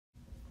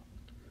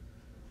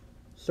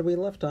So we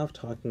left off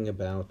talking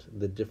about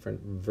the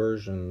different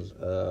versions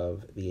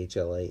of the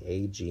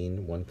HLA-A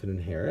gene one could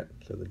inherit,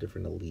 so the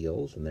different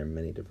alleles, and there are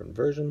many different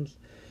versions.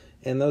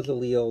 And those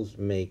alleles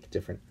make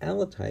different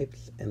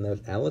allotypes, and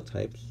those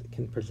allotypes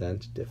can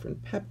present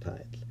different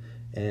peptides.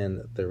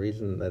 And the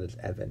reason that it's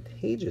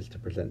advantageous to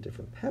present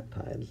different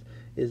peptides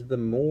is the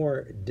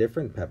more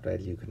different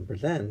peptides you can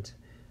present,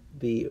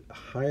 the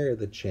higher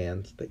the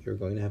chance that you're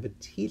going to have a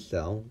T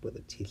cell with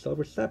a T cell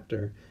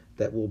receptor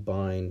that will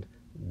bind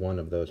one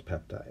of those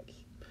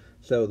peptides.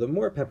 So the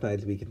more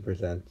peptides we can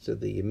present to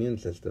the immune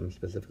system,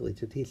 specifically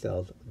to T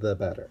cells, the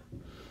better.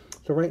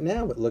 So right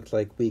now it looks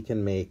like we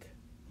can make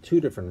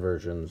two different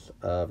versions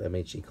of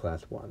MHC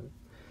class 1.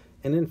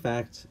 And in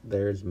fact,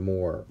 there are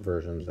more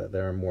versions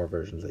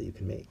that you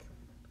can make.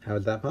 How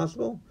is that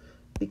possible?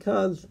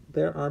 Because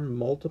there are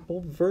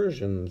multiple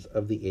versions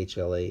of the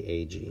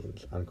HLA-A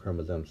genes on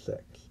chromosome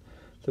 6.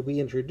 So we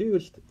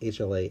introduced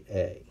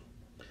HLA-A.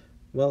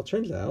 Well, it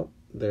turns out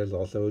there's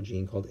also a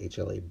gene called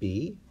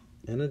HLA-B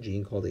and a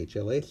gene called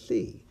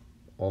HLA-C,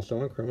 also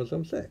on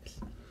chromosome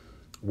 6.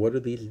 What do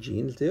these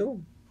genes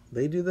do?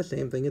 They do the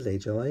same thing as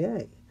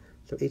HLA-A.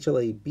 So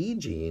HLA-B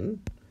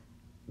gene,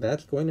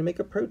 that's going to make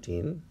a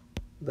protein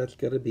that's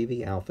going to be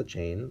the alpha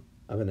chain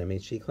of an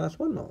MHC class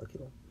 1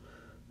 molecule.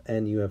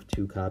 And you have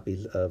two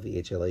copies of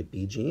the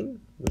HLA-B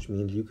gene, which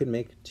means you can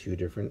make two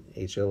different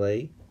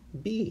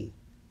HLA-B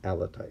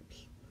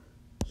allotypes.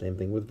 Same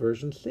thing with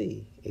version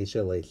C.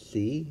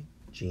 HLA-C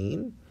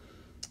gene,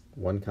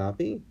 one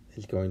copy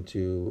is going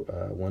to,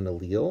 one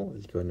allele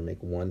is going to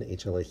make one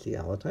HLA-C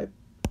allotype.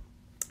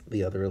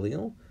 The other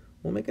allele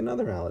will make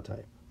another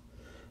allotype.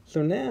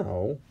 So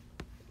now,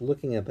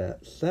 looking at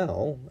that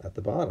cell at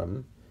the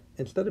bottom,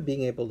 instead of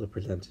being able to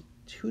present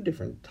two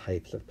different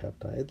types of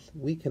peptides,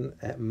 we can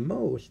at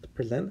most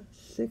present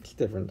 6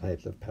 different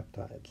types of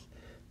peptides.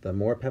 The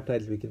more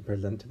peptides we can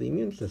present to the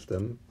immune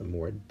system, the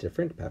more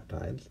different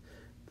peptides,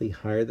 the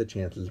higher the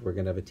chances we're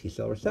going to have a T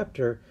cell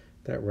receptor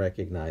that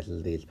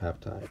recognizes these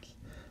peptides.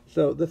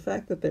 So the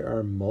fact that there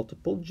are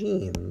multiple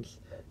genes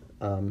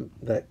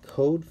that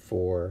code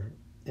for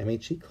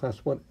MHC class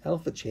 1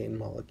 alpha chain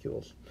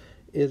molecules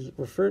is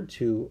referred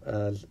to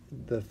as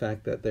the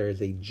fact that there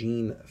is a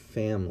gene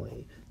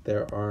family.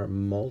 There are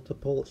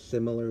multiple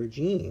similar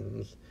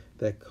genes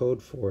that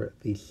code for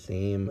the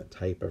same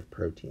type of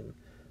protein.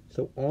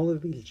 So all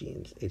of these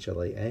genes,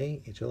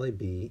 HLA-A,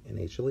 HLA-B, and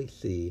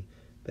HLA-C,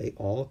 they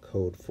all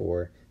code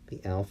for the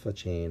alpha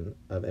chain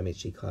of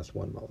MHC class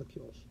 1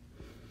 molecules.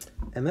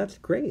 And that's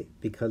great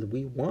because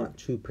we want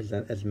to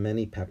present as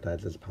many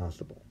peptides as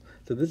possible.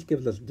 So this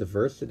gives us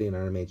diversity in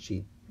our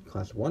MHC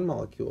class 1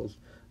 molecules,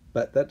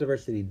 but that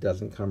diversity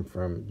doesn't come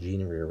from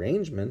gene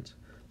rearrangement,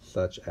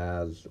 such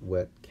as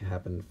what can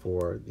happen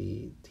for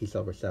the T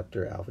cell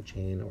receptor alpha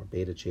chain or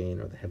beta chain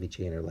or the heavy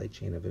chain or light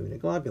chain of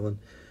immunoglobulin.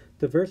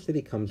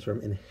 Diversity comes from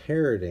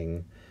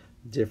inheriting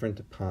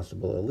different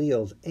possible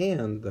alleles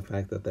and the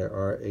fact that there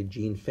are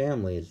gene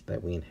families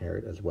that we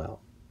inherit as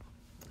well.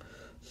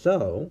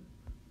 So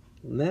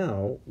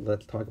now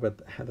let's talk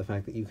about the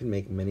fact that you can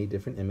make many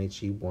different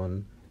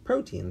MHC-1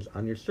 proteins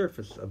on your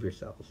surface of your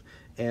cells.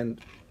 And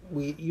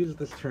we use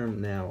this term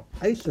now,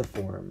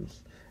 isoforms,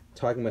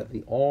 talking about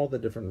all the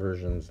different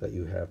versions that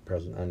you have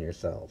present on your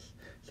cells.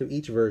 So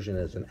each version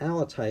is an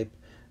allotype,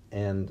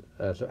 and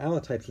so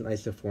allotypes and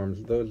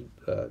isoforms, those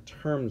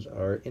terms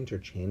are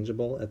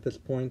interchangeable at this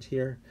point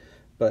here.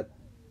 But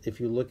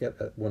if you look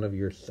at one of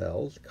your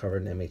cells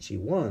covered in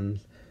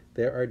MHC-1s,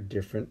 there are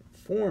different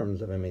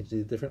forms of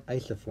MHC, different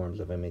isoforms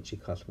of MHC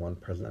class 1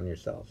 present on your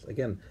cells.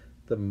 Again,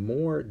 the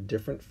more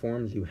different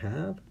forms you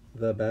have,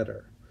 the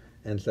better.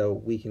 And so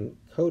we can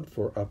code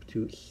for up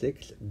to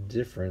 6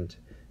 different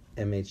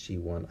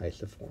MHC-1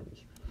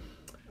 isoforms.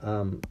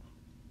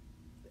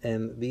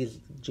 And these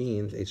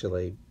genes,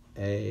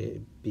 HLA-A,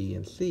 B,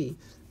 and C,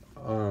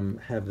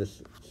 have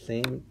this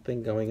same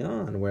thing going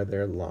on where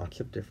there are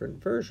lots of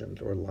different versions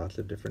or lots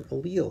of different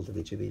alleles of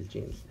each of these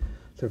genes.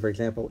 So for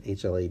example,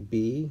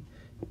 HLA-B,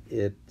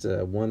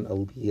 one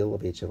allele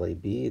of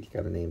HLA-B, it's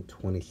got a name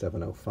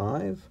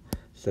 2705.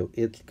 So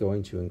it's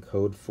going to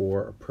encode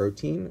for a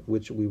protein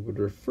which we would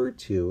refer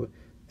to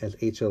as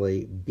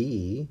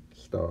HLA-B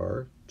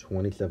star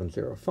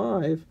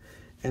 2705,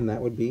 and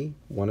that would be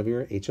one of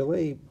your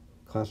HLA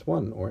class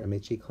 1 or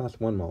MHC class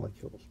 1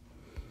 molecules.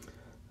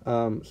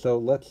 So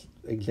let's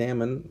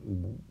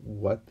examine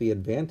what the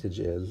advantage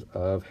is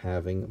of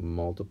having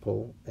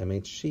multiple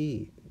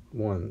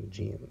MHC-1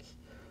 genes.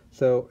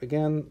 So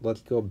again,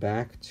 let's go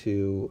back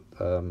to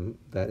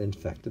that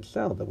infected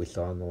cell that we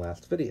saw in the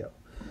last video.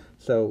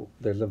 So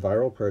there's a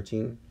viral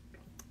protein,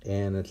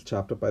 and it's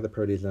chopped up by the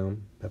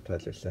proteasome.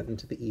 Peptides are sent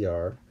into the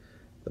ER.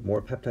 The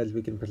more peptides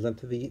we can present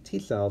to the T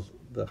cells,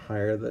 the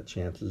higher the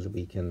chances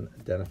we can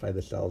identify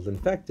the cells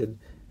infected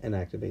and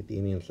activate the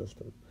immune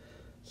system.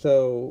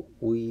 So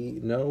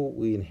we know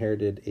we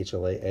inherited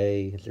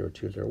HLA-A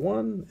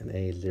 0201 and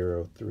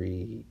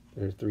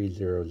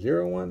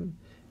A3001,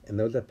 and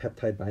those are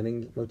peptide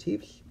binding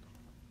motifs.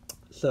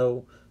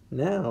 So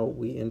now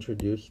we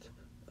introduced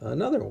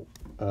another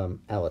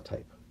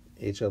allotype,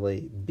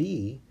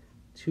 HLA-B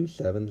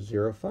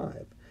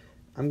 2705.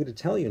 I'm going to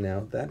tell you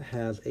now that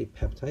has a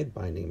peptide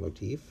binding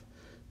motif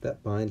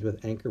that binds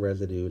with anchor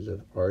residues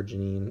of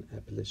arginine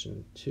at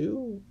position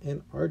 2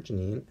 and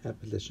arginine at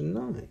position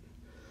 9.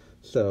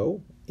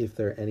 So, if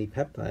there are any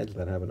peptides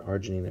that have an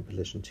arginine at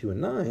position 2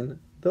 and 9,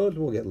 those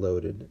will get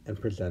loaded and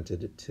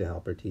presented to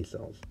helper T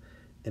cells.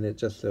 And it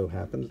just so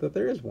happens that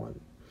there is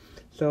one.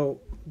 So,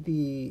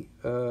 the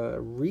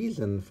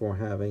reason for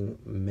having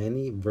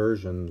many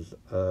versions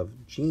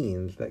of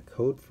genes that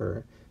code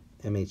for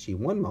MHC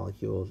I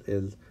molecules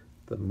is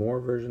the more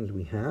versions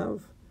we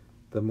have,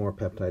 the more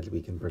peptides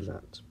we can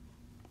present.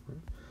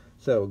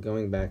 So,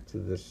 going back to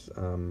this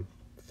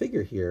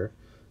figure here,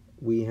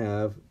 we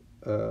have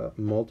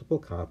multiple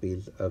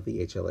copies of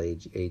the HLA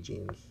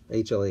genes,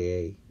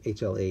 HLA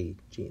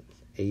genes,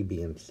 A,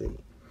 B, and C.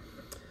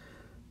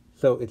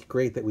 So it's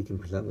great that we can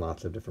present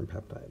lots of different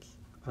peptides.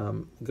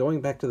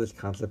 Going back to this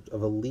concept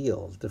of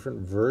alleles,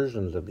 different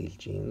versions of these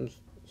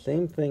genes,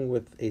 same thing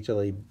with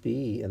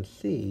HLA-B and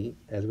C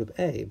as with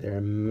A. There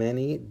are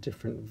many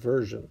different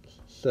versions.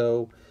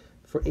 So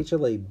for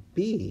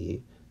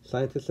HLA-B,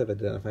 scientists have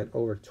identified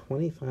over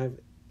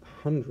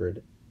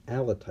 2,500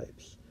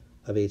 allotypes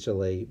of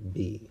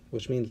HLA-B,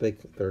 which means there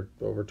are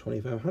over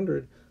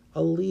 2,500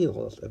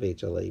 alleles of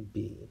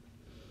HLA-B.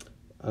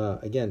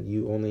 Again,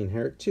 you only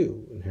inherit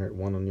two. You inherit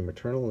one on your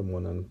maternal and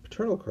one on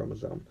paternal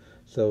chromosome.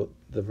 So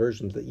the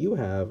versions that you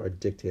have are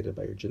dictated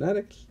by your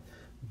genetics,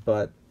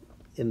 but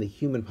in the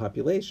human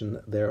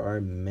population, there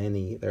are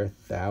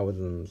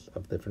thousands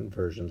of different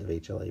versions of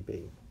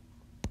HLA-B.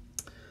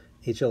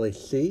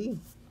 HLA-C,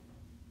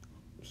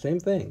 same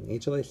thing.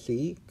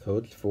 HLA-C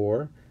codes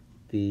for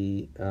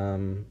the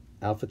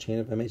alpha chain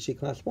of MHC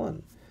class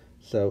 1.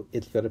 So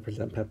it's going to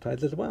present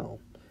peptides as well.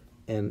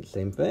 And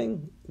same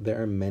thing,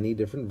 there are many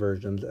different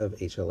versions of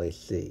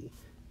HLA-C.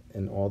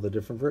 And all the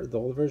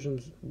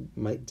versions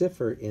might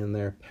differ in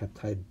their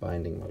peptide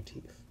binding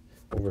motif.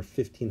 Over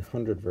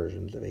 1,500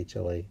 versions of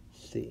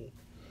HLA-C.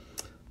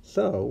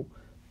 So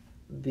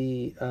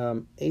the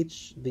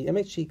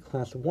MHC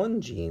class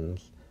 1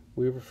 genes,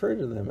 we refer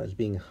to them as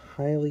being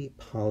highly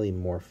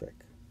polymorphic.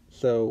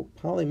 So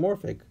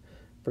polymorphic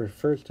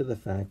refers to the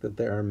fact that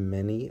there are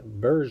many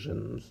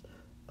versions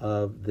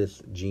of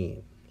this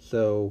gene.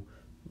 So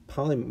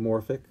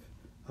polymorphic,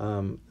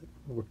 now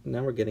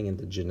we're getting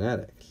into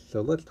genetics.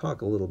 So let's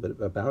talk a little bit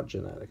about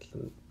genetics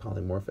and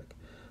polymorphic.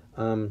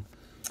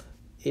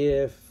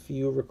 If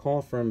you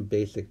recall from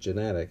basic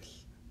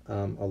genetics,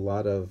 a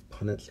lot of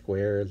Punnett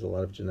squares, a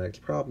lot of genetics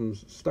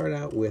problems start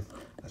out with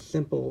a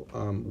simple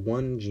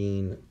one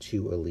gene,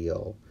 two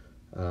allele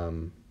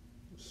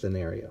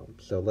scenario.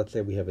 So let's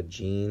say we have a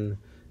gene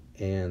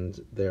and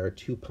there are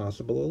two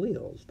possible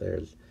alleles.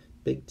 There's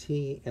big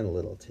T and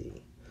little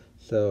t.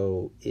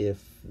 So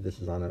if this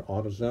is on an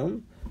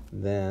autosome,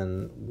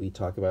 then we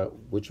talk about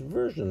which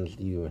versions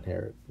do you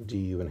inherit. Do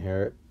you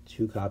inherit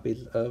two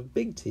copies of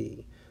big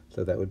T?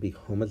 So that would be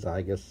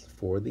homozygous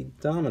for the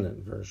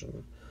dominant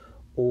version.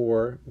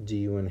 Or do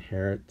you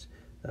inherit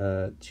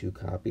two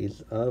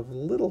copies of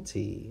little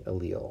t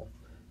allele?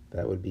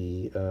 That would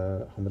be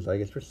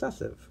homozygous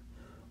recessive.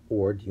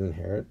 Or do you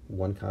inherit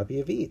one copy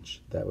of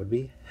each? That would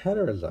be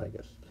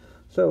heterozygous.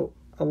 So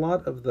a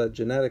lot of the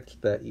genetics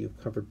that you've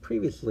covered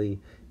previously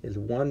is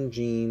one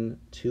gene,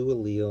 two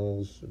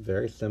alleles,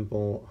 very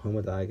simple,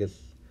 homozygous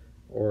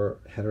or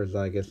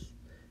heterozygous,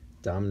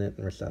 dominant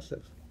and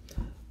recessive.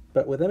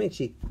 But with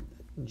MHC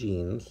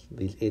genes,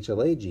 these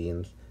HLA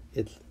genes,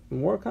 it's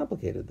more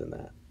complicated than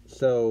that.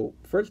 So,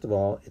 first of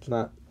all, it's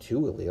not two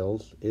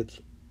alleles,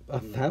 it's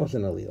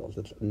 1,000 alleles.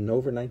 It's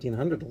over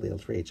 1,900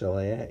 alleles for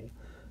HLA-A.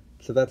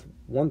 So that's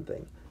one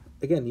thing.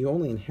 Again, you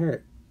only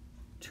inherit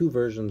two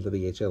versions of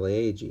the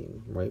HLA-A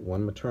gene, right?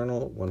 One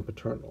maternal, one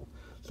paternal.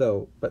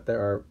 So, but there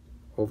are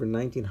over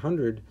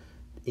 1,900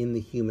 in the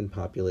human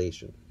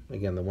population.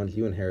 Again, the ones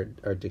you inherit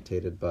are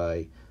dictated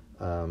by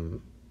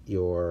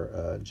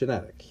your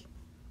genetics.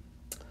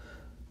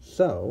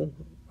 So,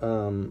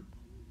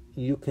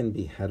 you can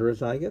be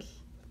heterozygous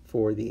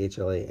for the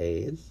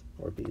HLA-A's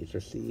or B's or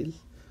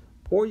C's,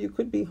 or you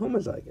could be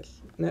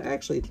homozygous. Now,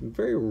 actually, it's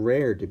very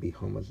rare to be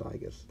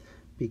homozygous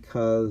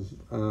because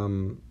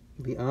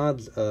the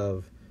odds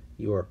of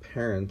your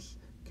parents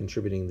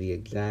contributing the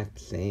exact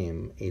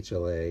same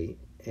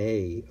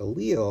HLA-A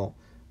allele,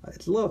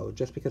 it's low,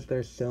 just because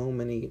there's so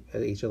many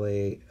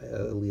HLA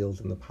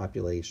alleles in the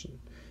population.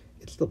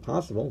 It's still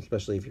possible,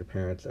 especially if your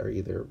parents are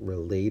either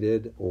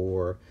related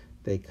or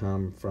they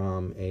come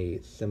from a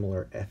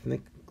similar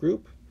ethnic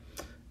group.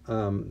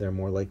 They're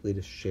more likely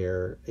to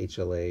share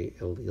HLA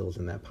alleles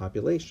in that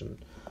population.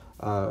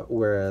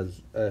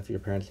 Whereas if your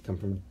parents come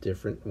from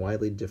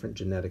widely different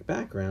genetic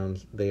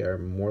backgrounds, they are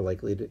more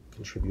likely to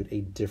contribute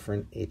a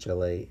different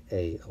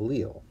HLA-A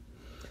allele.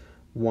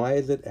 Why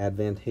is it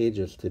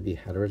advantageous to be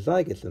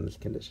heterozygous in this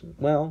condition?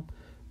 Well,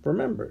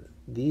 remember,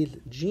 these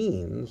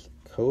genes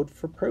code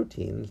for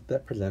proteins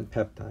that present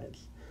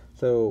peptides.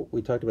 So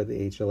we talked about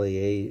the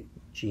HLA-A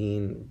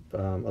gene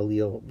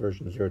allele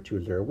version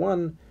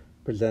 0201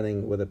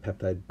 presenting with a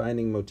peptide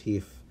binding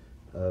motif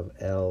of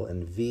L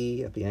and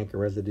V at the anchor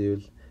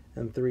residues,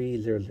 and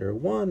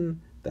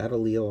 3001, that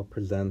allele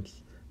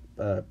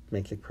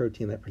makes a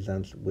protein that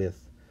presents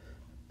with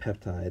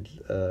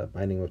peptides,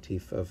 binding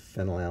motif of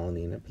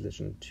phenylalanine at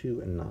position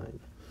 2 and 9.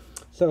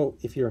 So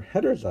if you're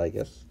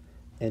heterozygous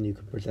and you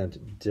can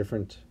present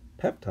different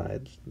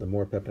peptides, the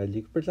more peptides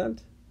you can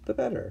present, the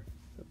better,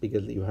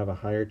 because you have a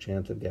higher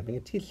chance of getting a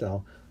T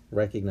cell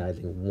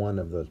recognizing one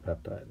of those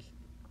peptides.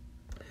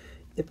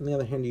 If, on the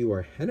other hand, you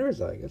are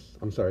homozygous,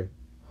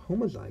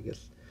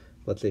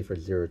 let's say for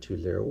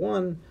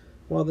 0201,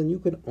 well, then you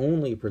could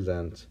only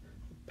present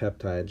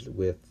peptides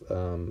with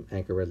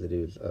anchor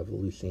residues of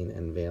leucine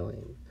and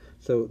valine.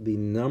 So the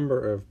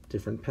number of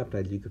different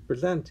peptides you could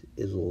present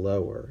is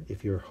lower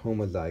if you're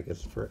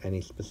homozygous for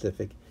any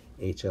specific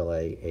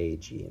HLA-A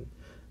gene.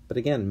 But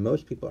again,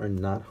 most people are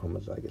not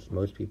homozygous.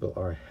 Most people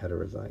are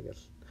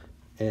heterozygous.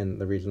 And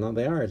the reason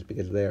they are is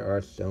because there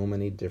are so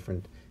many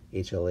different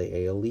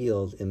HLA-A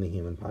alleles in the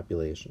human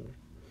population.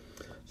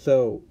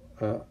 So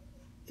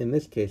in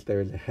this case,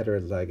 there is a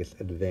heterozygous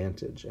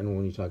advantage. And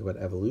when you talk about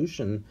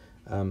evolution,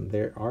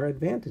 there are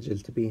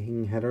advantages to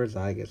being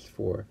heterozygous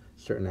for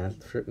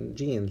certain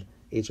genes.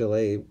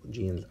 HLA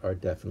genes are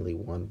definitely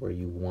one where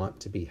you want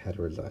to be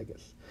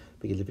heterozygous.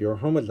 Because if you're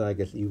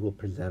homozygous, you will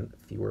present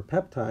fewer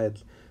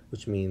peptides,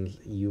 which means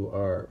you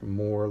are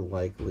more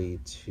likely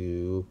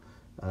to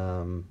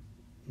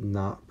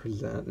not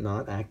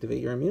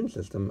activate your immune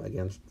system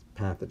against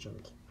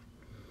pathogens.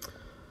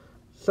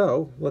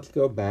 So let's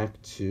go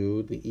back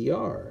to the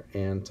ER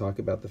and talk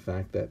about the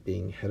fact that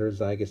being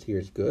heterozygous here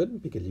is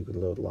good because you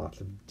can load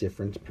lots of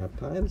different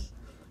peptides,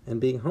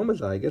 and being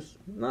homozygous,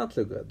 not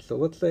so good. So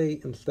let's say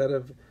instead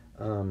of,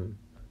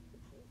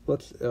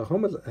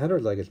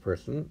 heterozygous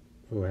person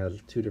who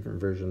has two different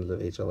versions of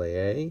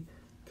HLA-A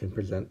can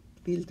present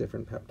these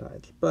different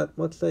peptides. But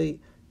let's say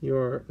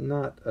you're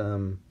not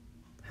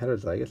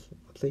heterozygous,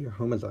 let's say you're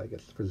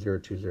homozygous for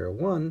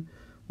 0201,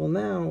 well,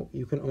 now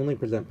you can only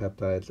present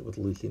peptides with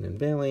leucine and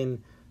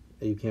valine.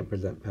 You can't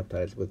present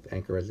peptides with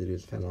anchor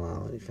residues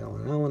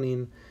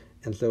phenylalanine,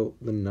 and so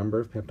the number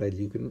of peptides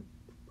you can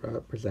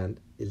present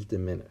is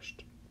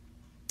diminished.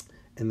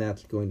 And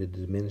that's going to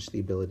diminish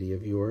the ability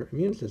of your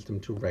immune system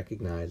to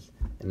recognize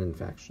an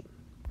infection.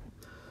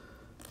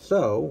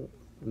 So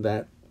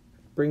that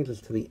brings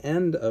us to the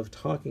end of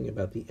talking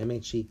about the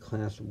MHC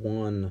class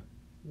 1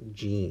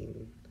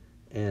 gene.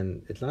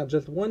 And it's not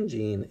just one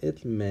gene,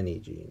 it's many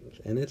genes,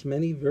 and it's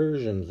many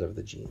versions of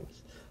the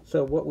genes.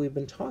 So what we've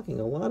been talking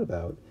a lot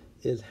about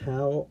is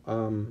how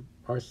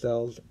our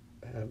cells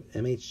have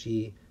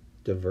MHC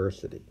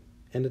diversity.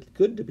 And it's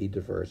good to be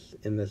diverse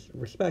in this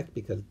respect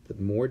because the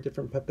more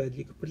different peptides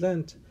you can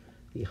present,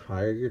 the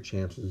higher your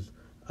chances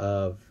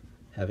of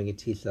having a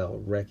T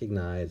cell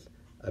recognize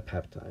a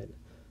peptide.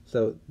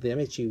 So the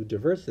MHC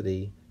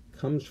diversity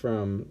comes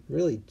from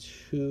really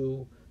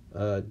two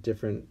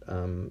different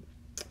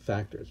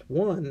factors.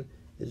 One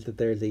is that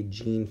there's a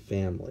gene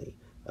family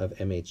of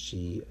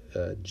MHC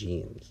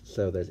genes.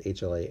 So there's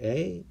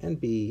HLA-A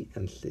and B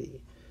and C.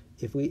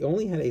 If we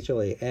only had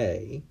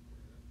HLA-A,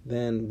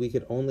 then we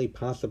could only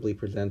possibly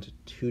present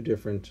two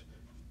different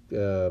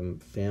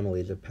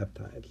families of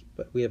peptides.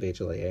 But we have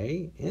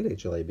HLA-A and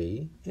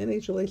HLA-B and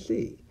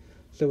HLA-C.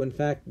 So in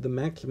fact, the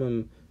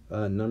maximum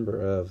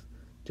number of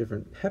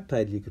different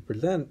peptides you could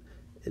present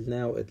is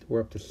now,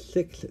 we're up to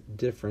 6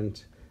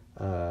 different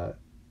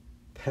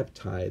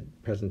peptide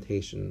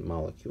presentation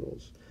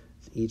molecules,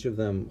 each of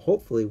them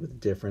hopefully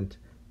with different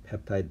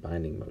peptide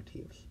binding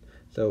motifs.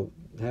 So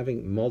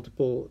having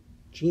multiple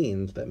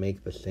genes that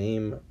make the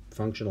same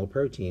functional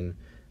protein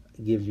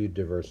gives you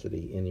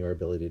diversity in your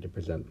ability to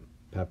present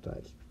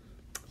peptides.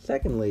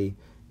 Secondly,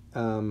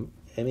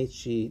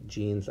 MHC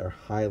genes are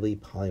highly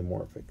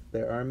polymorphic.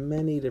 There are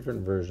many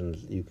different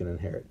versions you can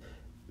inherit.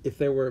 If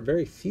there were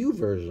very few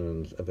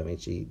versions of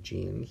MHC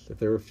genes, if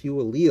there were few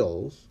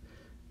alleles,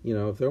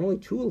 if there are only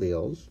 2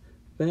 alleles,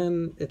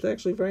 then it's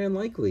actually very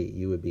unlikely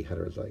you would be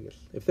heterozygous.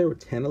 If there were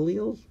 10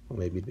 alleles, well,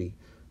 maybe it'd be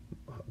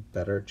a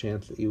better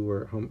chance that you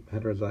were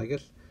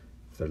heterozygous.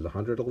 If there's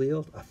 100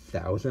 alleles,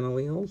 1,000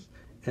 alleles,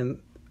 and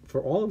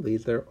for all of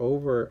these, there are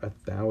over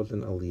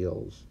 1,000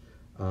 alleles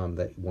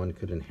that one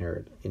could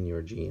inherit in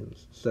your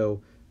genes.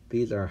 So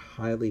these are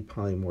highly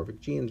polymorphic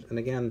genes, and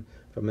again,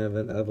 from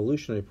an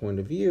evolutionary point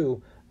of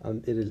view,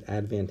 it is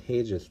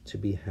advantageous to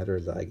be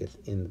heterozygous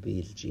in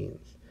these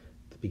genes,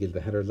 because the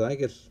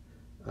heterozygous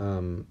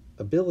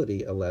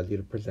ability allows you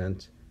to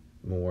present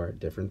more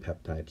different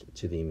peptides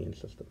to the immune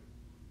system.